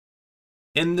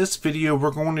In this video,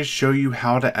 we're going to show you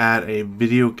how to add a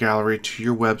video gallery to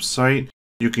your website.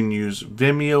 You can use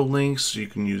Vimeo links, you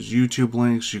can use YouTube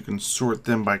links, you can sort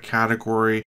them by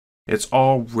category. It's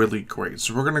all really great.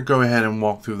 So we're going to go ahead and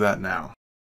walk through that now.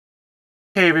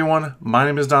 Hey everyone, my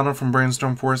name is Donald from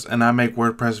Brainstorm and I make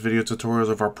WordPress video tutorials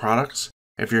of our products.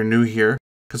 If you're new here,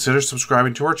 consider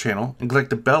subscribing to our channel and click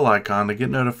the bell icon to get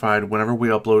notified whenever we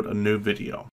upload a new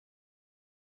video.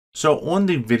 So on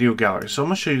the video gallery, so I'm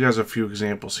going to show you guys a few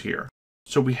examples here.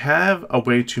 So we have a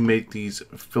way to make these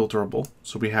filterable.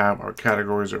 So we have our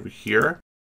categories over here,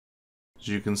 as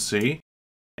you can see,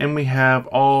 and we have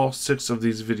all 6 of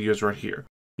these videos right here.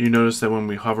 You notice that when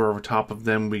we hover over top of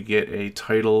them, we get a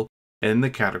title in the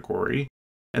category.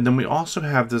 And then we also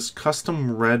have this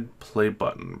custom red play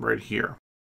button right here.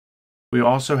 We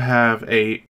also have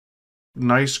a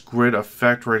nice grid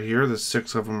effect right here, the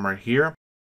 6 of them right here.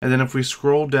 And then if we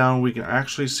scroll down, we can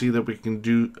actually see that we can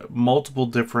do multiple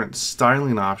different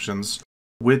styling options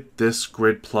with this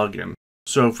grid plugin.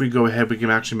 So if we go ahead, we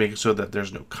can actually make it so that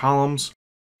there's no columns.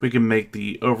 We can make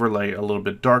the overlay a little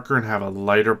bit darker and have a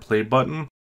lighter play button.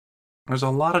 There's a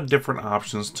lot of different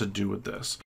options to do with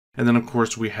this. And then of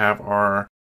course we have our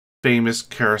famous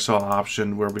carousel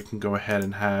option where we can go ahead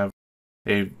and have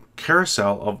a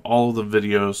carousel of all of the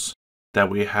videos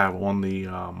that we have on the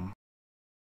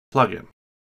plugin.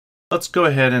 Let's go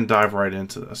ahead and dive right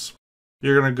into this.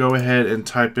 You're going to go ahead and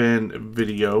type in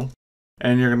video,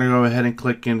 and you're going to go ahead and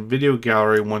click in video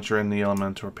gallery once you're in the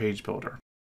Elementor page builder.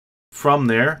 From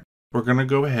there, we're going to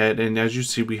go ahead and as you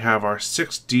see, we have our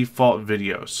 6 default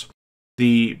videos.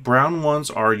 The brown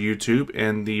ones are YouTube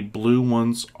and the blue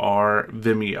ones are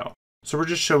Vimeo. So we're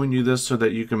just showing you this so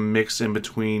that you can mix in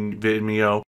between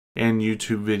Vimeo and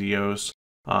YouTube videos,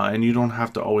 and you don't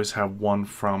have to always have one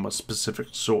from a specific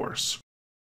source.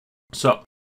 So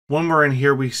when we're in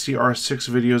here, we see our 6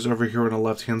 videos over here on the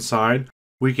left hand side.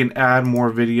 We can add more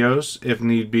videos if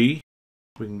need be.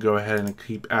 We can go ahead and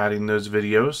keep adding those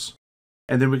videos.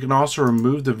 And then we can also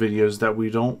remove the videos that we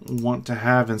don't want to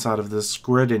have inside of this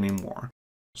grid anymore.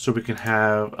 So we can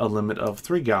have a limit of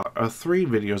 3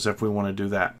 videos if we want to do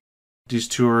that. These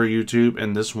 2 are YouTube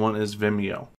and this one is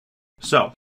Vimeo.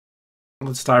 So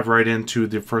let's dive right into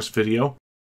the first video.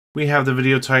 We have the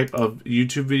video type of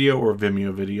YouTube video or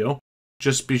Vimeo video.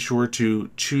 Just be sure to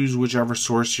choose whichever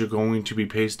source you're going to be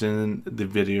pasting in the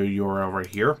video URL right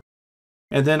here.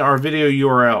 And then our video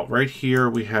URL right here,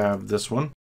 we have this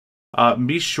one.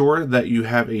 Be sure that you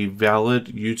have a valid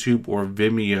YouTube or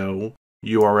Vimeo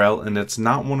URL and it's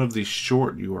not one of these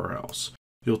short URLs.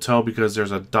 You'll tell because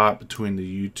there's a dot between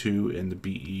the U2 and the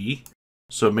BE.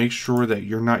 So make sure that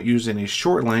you're not using a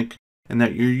short link and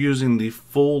that you're using the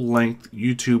full-length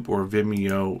YouTube or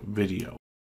Vimeo video.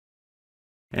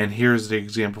 And here's the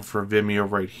example for Vimeo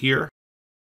right here.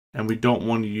 And we don't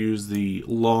want to use the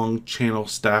long channel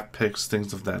staff picks,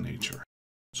 things of that nature.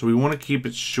 So we want to keep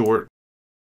it short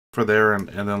for there and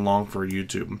then long for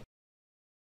YouTube.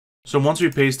 So once we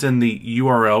paste in the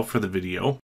URL for the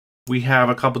video, we have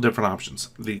a couple different options.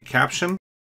 The caption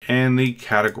and the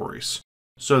categories.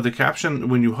 So the caption,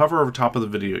 when you hover over top of the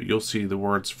video, you'll see the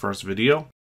words first video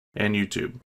and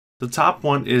YouTube. The top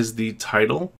one is the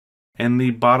title and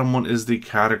the bottom one is the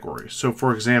category. So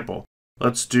for example,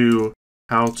 let's do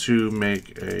how to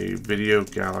make a video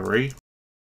gallery.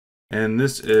 And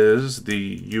this is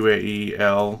the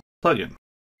UAEL plugin.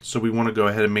 So we want to go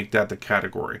ahead and make that the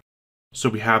category. So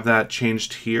we have that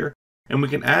changed here. And we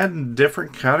can add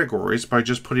different categories by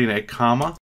just putting a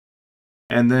comma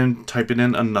and then typing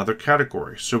in another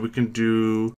category. So we can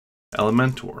do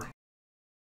Elementor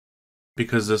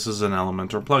because this is an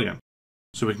Elementor plugin.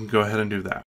 So we can go ahead and do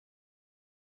that.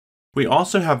 We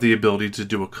also have the ability to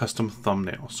do a custom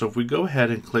thumbnail. So if we go ahead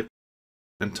and click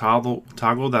and toggle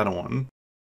that on,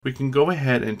 we can go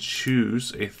ahead and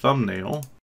choose a thumbnail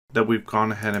that we've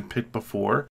gone ahead and picked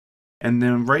before. And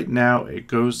then right now it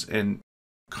goes and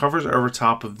covers over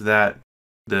top of that,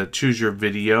 the choose your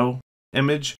video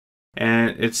image.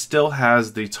 And it still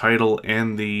has the title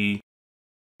and the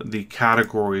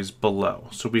categories below.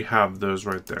 So we have those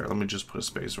right there. Let me just put a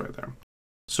space right there.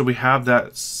 So we have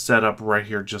that set up right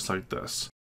here just like this.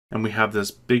 And we have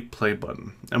this big play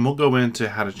button. And we'll go into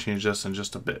how to change this in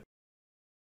just a bit.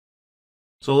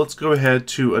 So let's go ahead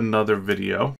to another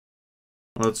video.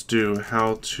 Let's do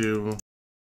how to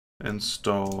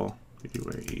install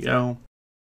UAEL.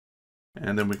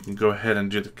 And then we can go ahead and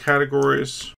do the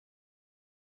categories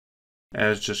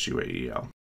as just UAEL.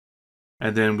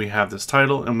 And then we have this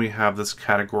title and we have this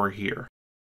category here.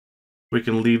 We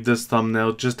can leave this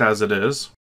thumbnail just as it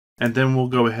is. And then we'll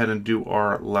go ahead and do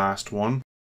our last one.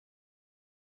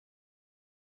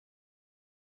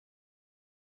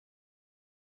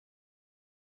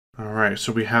 Alright,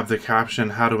 so we have the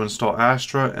caption, how to install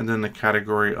Astra, and then the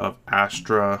category of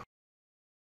Astra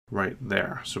right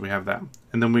there. So we have that.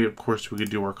 And then of course, we could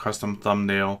do our custom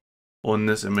thumbnail on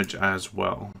this image as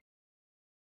well.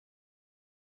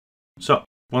 So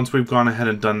once we've gone ahead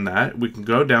and done that, we can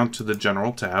go down to the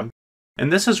General tab.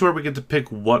 And this is where we get to pick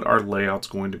what our layout's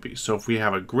going to be. So if we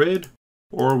have a grid,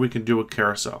 or we can do a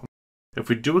carousel. If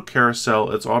we do a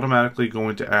carousel, it's automatically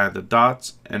going to add the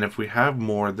dots, and if we have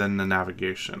more, then the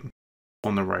navigation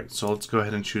on the right. So let's go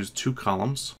ahead and choose 2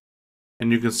 columns.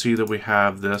 And you can see that we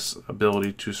have this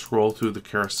ability to scroll through the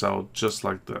carousel just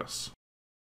like this.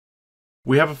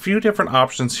 We have a few different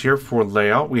options here for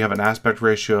layout. We have an aspect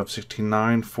ratio of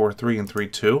 16:9, 4:3, and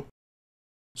 3:2.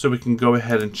 So we can go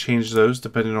ahead and change those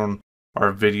depending on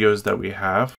our videos that we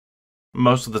have.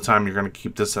 Most of the time you're going to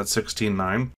keep this at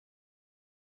 16:9.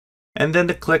 And then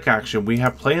the click action, we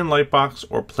have play in Lightbox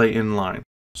or play in line.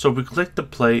 So if we click the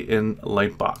play in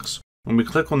Lightbox, when we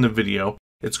click on the video,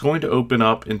 it's going to open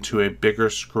up into a bigger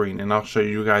screen. And I'll show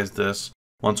you guys this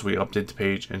once we update the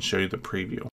page and show you the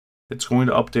preview. It's going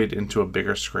to update into a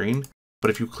bigger screen.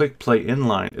 But if you click play in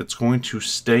line, it's going to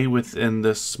stay within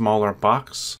this smaller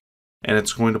box and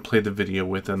it's going to play the video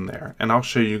within there. And I'll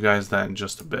show you guys that in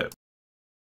just a bit.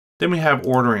 Then we have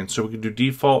ordering, so we can do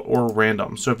default or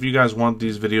random. So if you guys want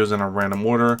these videos in a random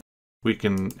order, we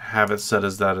can have it set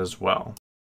as that as well.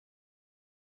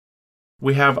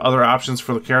 We have other options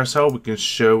for the carousel. We can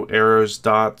show arrows,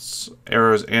 dots,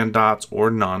 arrows and dots, or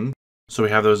none. So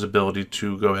we have those ability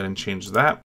to go ahead and change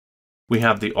that. We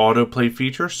have the autoplay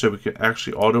feature, so we can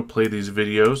actually autoplay these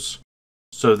videos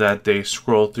so that they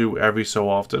scroll through every so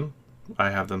often.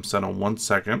 I have them set on 1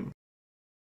 second.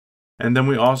 And then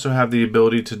we also have the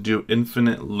ability to do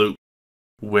infinite loop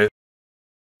with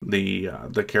the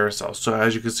carousel. So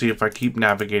as you can see, if I keep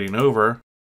navigating over,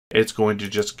 it's going to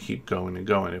just keep going and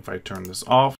going. If I turn this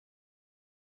off,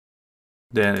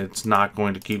 then it's not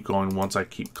going to keep going once I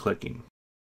keep clicking.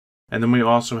 And then we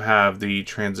also have the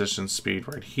transition speed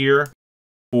right here.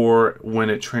 For when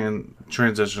it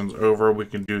transitions over, we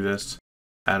can do this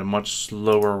at a much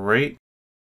slower rate.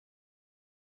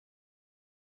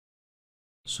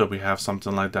 So we have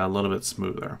something like that, a little bit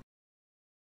smoother.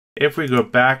 If we go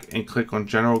back and click on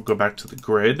General, go back to the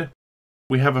grid,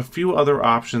 we have a few other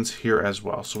options here as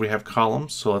well. So we have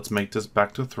columns, so let's make this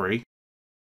back to 3.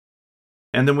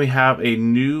 And then we have a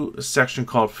new section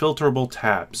called filterable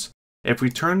tabs. If we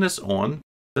turn this on,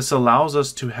 this allows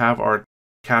us to have our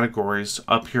categories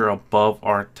up here above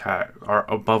our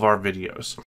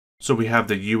videos. So we have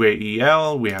the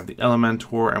UAEL, we have the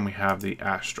Elementor, and we have the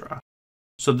Astra.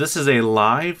 So this is a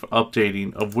live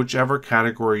updating of whichever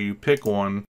category you pick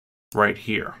on right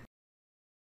here.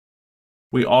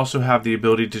 We also have the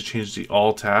ability to change the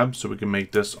all tab, so we can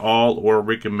make this all, or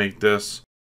we can make this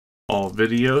all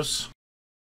videos,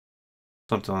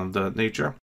 something of that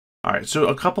nature. All right, so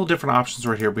a couple different options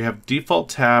right here. We have default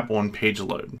tab on page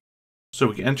load. So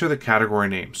we can enter the category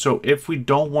name. So if we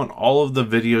don't want all of the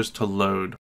videos to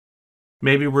load,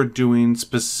 maybe we're doing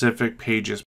specific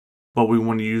pages, but we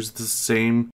want to use the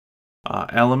same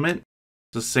element,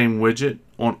 the same widget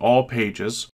on all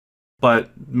pages,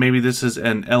 but maybe this is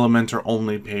an Elementor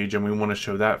only page and we want to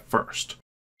show that first.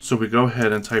 So we go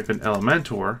ahead and type in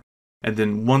Elementor, and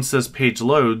then once this page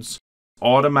loads,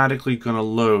 automatically going to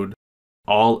load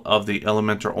all of the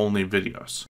Elementor only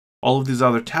videos. All of these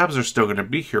other tabs are still going to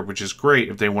be here, which is great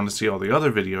if they want to see all the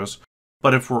other videos,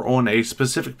 but if we're on a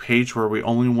specific page where we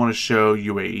only want to show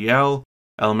UAEL,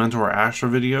 Elementor, or Astra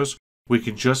videos, we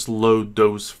can just load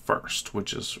those first,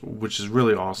 which is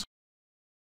really awesome.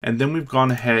 And then we've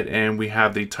gone ahead and we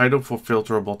have the title for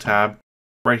filterable tab.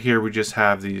 Right here we just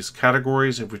have these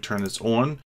categories. If we turn this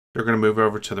on, they're going to move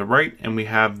over to the right, and we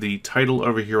have the title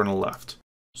over here on the left.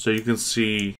 So you can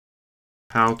see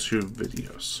how-to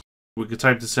videos. We could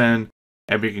type this in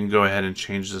and we can go ahead and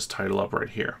change this title up right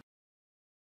here.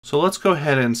 So let's go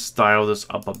ahead and style this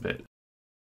up a bit.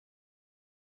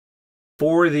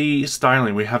 For the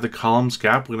styling, we have the columns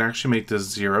gap. We can actually make this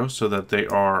 0 so that they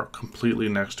are completely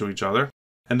next to each other.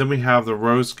 And then we have the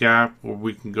rows gap where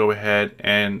we can go ahead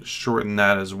and shorten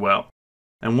that as well.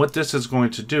 And what this is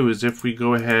going to do is if we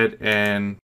go ahead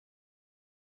and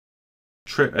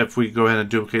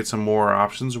duplicate some more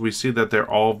options, we see that they're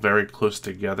all very close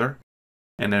together.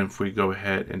 And then if we go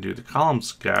ahead and do the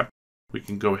columns gap, we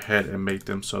can go ahead and make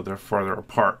them so they're farther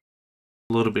apart.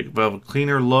 A little bit of a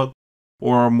cleaner look,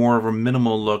 or more of a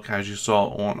minimal look as you saw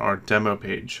on our demo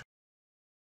page.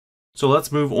 So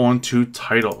let's move on to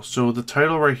title. So the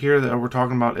title right here that we're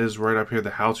talking about is right up here,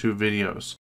 the how-to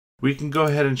videos. We can go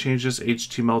ahead and change this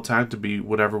HTML tag to be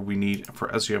whatever we need for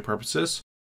SEO purposes.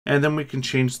 And then we can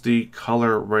change the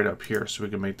color right up here. So we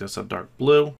can make this a dark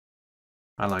blue.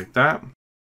 I like that.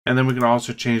 And then we can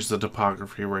also change the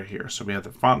typography right here. So we have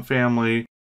the font family,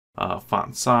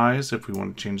 font size, if we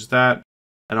want to change that,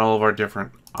 and all of our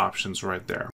different options right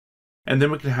there. And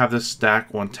then we can have this stack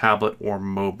on tablet or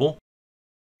mobile.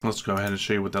 Let's go ahead and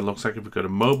show you what that looks like. If we go to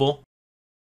mobile,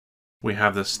 we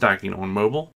have this stacking on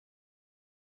mobile,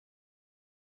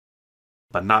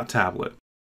 but not tablet.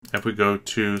 If we go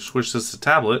to switch this to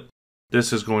tablet,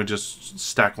 this is going to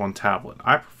stack on tablet.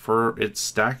 I prefer it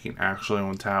stacking actually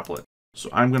on tablet. So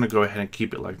I'm going to go ahead and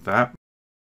keep it like that.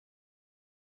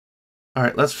 All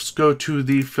right, let's go to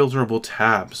the filterable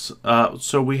tabs.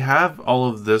 So we have all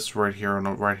of this right here on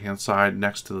the right-hand side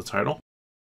next to the title.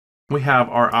 We have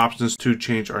our options to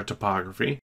change our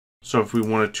typography. So if we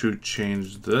wanted to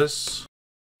change this,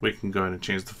 we can go ahead and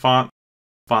change the font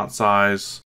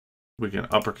size. We can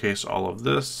uppercase all of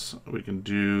this. We can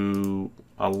do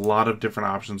a lot of different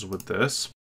options with this.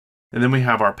 And then we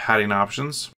have our padding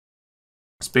options.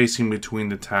 Spacing between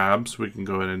the tabs, we can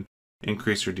go ahead and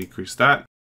increase or decrease that.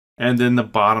 And then the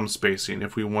bottom spacing,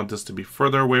 if we want this to be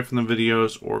further away from the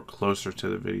videos or closer to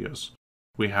the videos,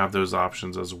 we have those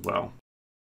options as well.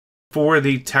 For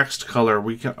the text color,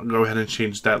 we can go ahead and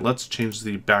change that. Let's change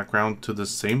the background to the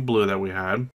same blue that we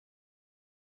had.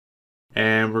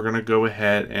 And we're going to go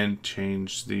ahead and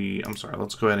change the,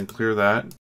 let's go ahead and clear that.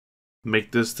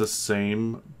 Make this the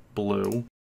same blue.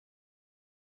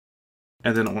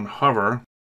 And then on hover,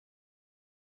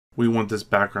 we want this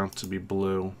background to be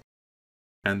blue.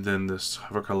 And then this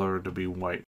hover color to be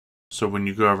white. So when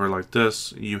you go over like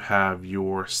this, you have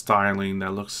your styling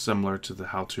that looks similar to the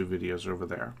how-to videos over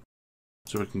there.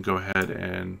 So we can go ahead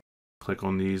and click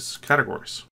on these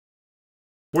categories.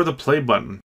 For the play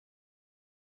button,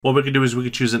 what we can do is we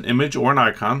could choose an image or an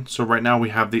icon. So right now we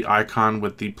have the icon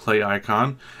with the play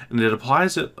icon, and it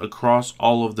applies it across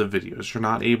all of the videos. You're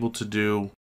not able to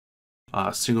do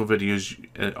single videos.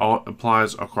 It all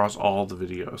applies across all the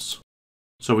videos.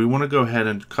 So we want to go ahead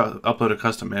and upload a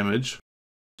custom image.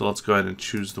 So let's go ahead and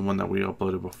choose the one that we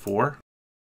uploaded before.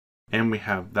 And we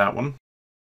have that one.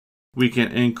 We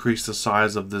can increase the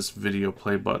size of this video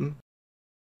play button.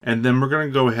 And then we're going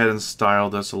to go ahead and style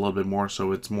this a little bit more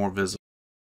so it's more visible.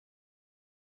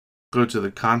 Go to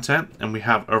the content and we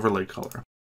have overlay color.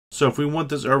 So if we want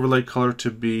this overlay color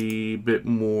to be a bit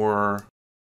more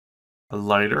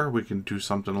lighter, we can do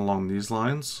something along these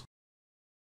lines.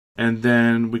 And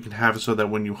then we can have it so that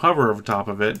when you hover over top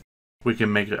of it, we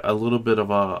can make it a little bit of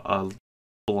a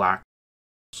black,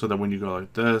 so that when you go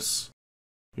like this,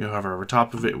 you hover over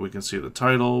top of it, we can see the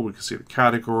title, we can see the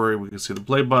category, we can see the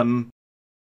play button.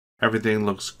 Everything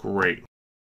looks great.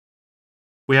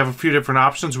 We have a few different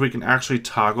options. We can actually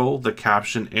toggle the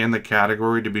caption and the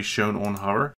category to be shown on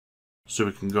hover. So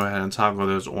we can go ahead and toggle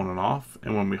those on and off.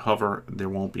 And when we hover, there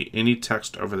won't be any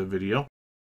text over the video.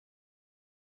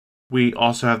 We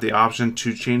also have the option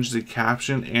to change the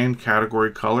caption and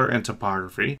category color and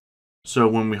typography. So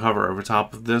when we hover over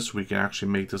top of this, we can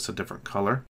actually make this a different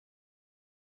color.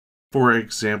 For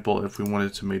example, if we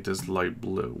wanted to make this light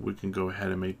blue, we can go ahead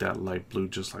and make that light blue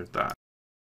just like that.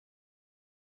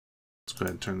 Let's go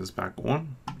ahead and turn this back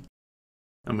on.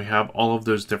 And we have all of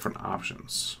those different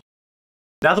options.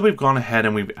 Now that we've gone ahead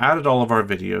and we've added all of our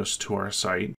videos to our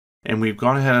site, and we've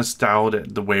gone ahead and styled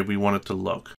it the way we want it to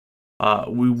look,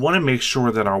 we want to make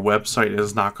sure that our website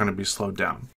is not going to be slowed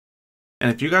down.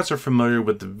 And if you guys are familiar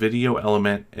with the video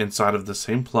element inside of the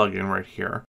same plugin right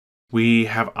here, we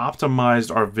have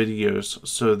optimized our videos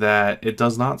so that it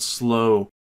does not slow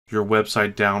your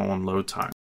website down on load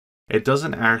time. It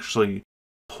doesn't actually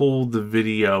pull the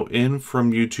video in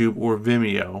from YouTube or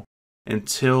Vimeo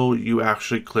until you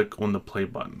actually click on the play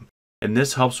button. And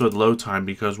this helps with load time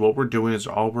because what we're doing is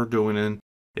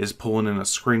is pulling in a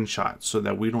screenshot so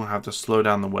that we don't have to slow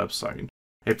down the website.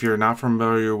 If you're not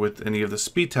familiar with any of the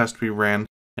speed tests we ran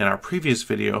in our previous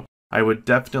video, I would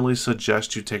definitely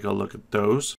suggest you take a look at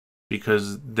those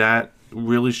because that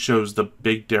really shows the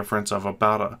big difference of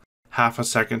about a half a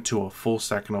second to a full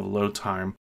second of load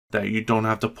time that you don't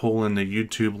have to pull in the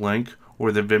YouTube link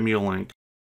or the Vimeo link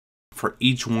for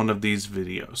each one of these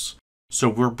videos. So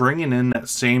we're bringing in that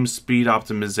same speed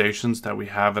optimizations that we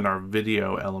have in our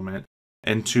video element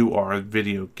into our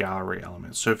video gallery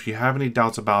element. So if you have any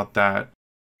doubts about that,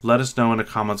 let us know in the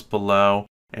comments below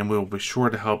and we'll be sure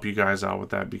to help you guys out with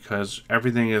that because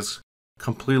everything is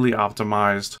completely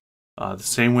optimized the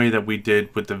same way that we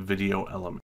did with the video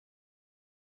element.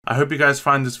 I hope you guys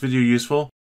find this video useful.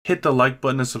 Hit the like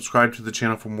button and subscribe to the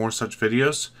channel for more such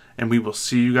videos, and we will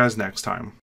see you guys next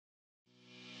time.